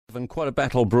And quite a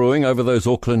battle brewing over those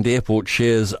Auckland airport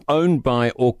shares owned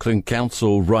by Auckland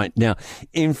Council right now.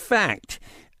 In fact,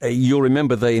 you'll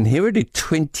remember they inherited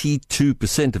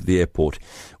 22% of the airport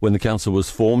when the council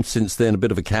was formed. Since then, a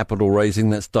bit of a capital raising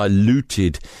that's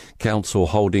diluted council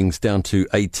holdings down to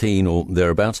 18 or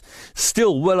thereabouts.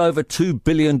 Still well over $2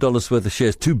 billion worth of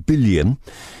shares, $2 billion,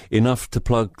 enough to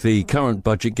plug the current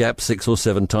budget gap 6 or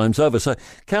 7 times over. So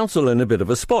council in a bit of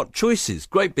a spot. Choices: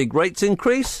 great big rates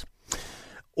increase,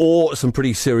 or some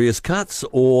pretty serious cuts,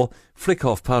 or flick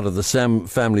off part of the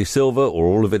family silver, or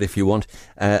all of it if you want,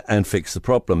 and fix the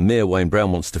problem. Mayor Wayne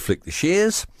Brown wants to flick the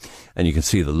shares, and you can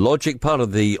see the logic. Part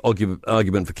of the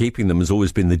argument for keeping them has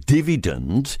always been the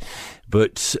dividend,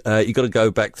 but you've got to go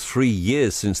back 3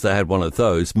 years since they had one of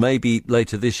those. Maybe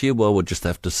later this year, well, we'll just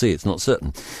have to see. It's not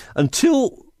certain.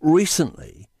 Until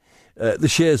recently, the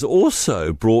shares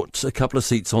also brought a couple of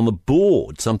seats on the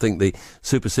board, something the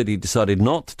Super City decided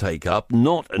not to take up,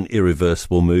 not an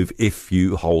irreversible move if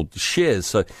you hold the shares.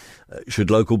 So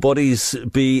should local bodies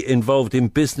be involved in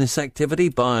business activity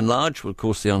by and large? Well, of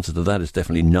course, the answer to that is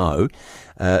definitely no,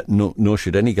 nor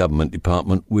should any government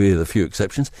department, with a few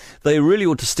exceptions. They really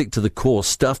ought to stick to the core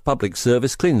stuff: public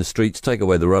service, clean the streets, take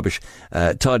away the rubbish,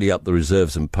 tidy up the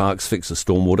reserves and parks, fix the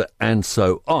stormwater, and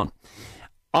so on.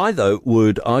 I, though,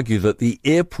 would argue that the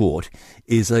airport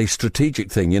is a strategic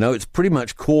thing. You know, it's pretty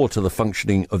much core to the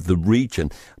functioning of the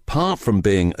region. Apart from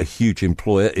being a huge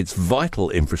employer, it's vital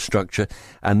infrastructure,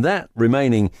 and that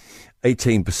remaining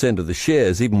 18% of the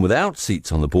shares, even without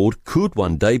seats on the board, could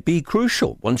one day be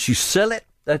crucial. Once you sell it,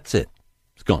 that's it.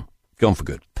 It's gone. Gone for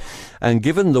good. And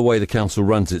given the way the council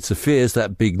runs its affairs,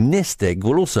 that big nest egg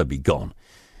will also be gone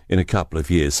in a couple of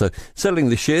years. So selling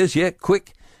the shares, yeah,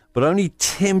 quick, but only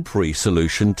temporary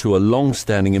solution to a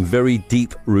long-standing and very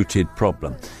deep-rooted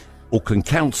problem. Auckland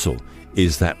Council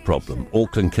is that problem.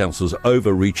 Auckland Council's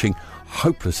overreaching,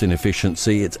 hopeless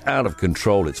inefficiency. It's out of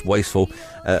control. It's wasteful.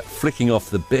 Flicking off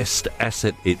the best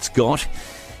asset it's got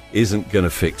isn't going to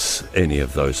fix any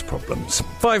of those problems.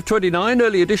 5:29,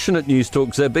 early edition at News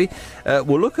Talk ZB.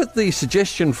 We'll look at the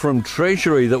suggestion from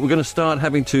Treasury that we're going to start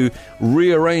having to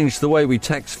rearrange the way we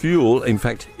tax fuel, in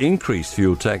fact, increase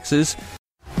fuel taxes.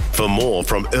 For more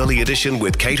from Early Edition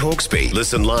with Kate Hawkesby,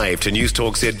 listen live to News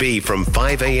Talk ZB from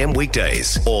 5 a.m.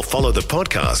 weekdays or follow the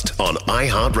podcast on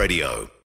iHeartRadio.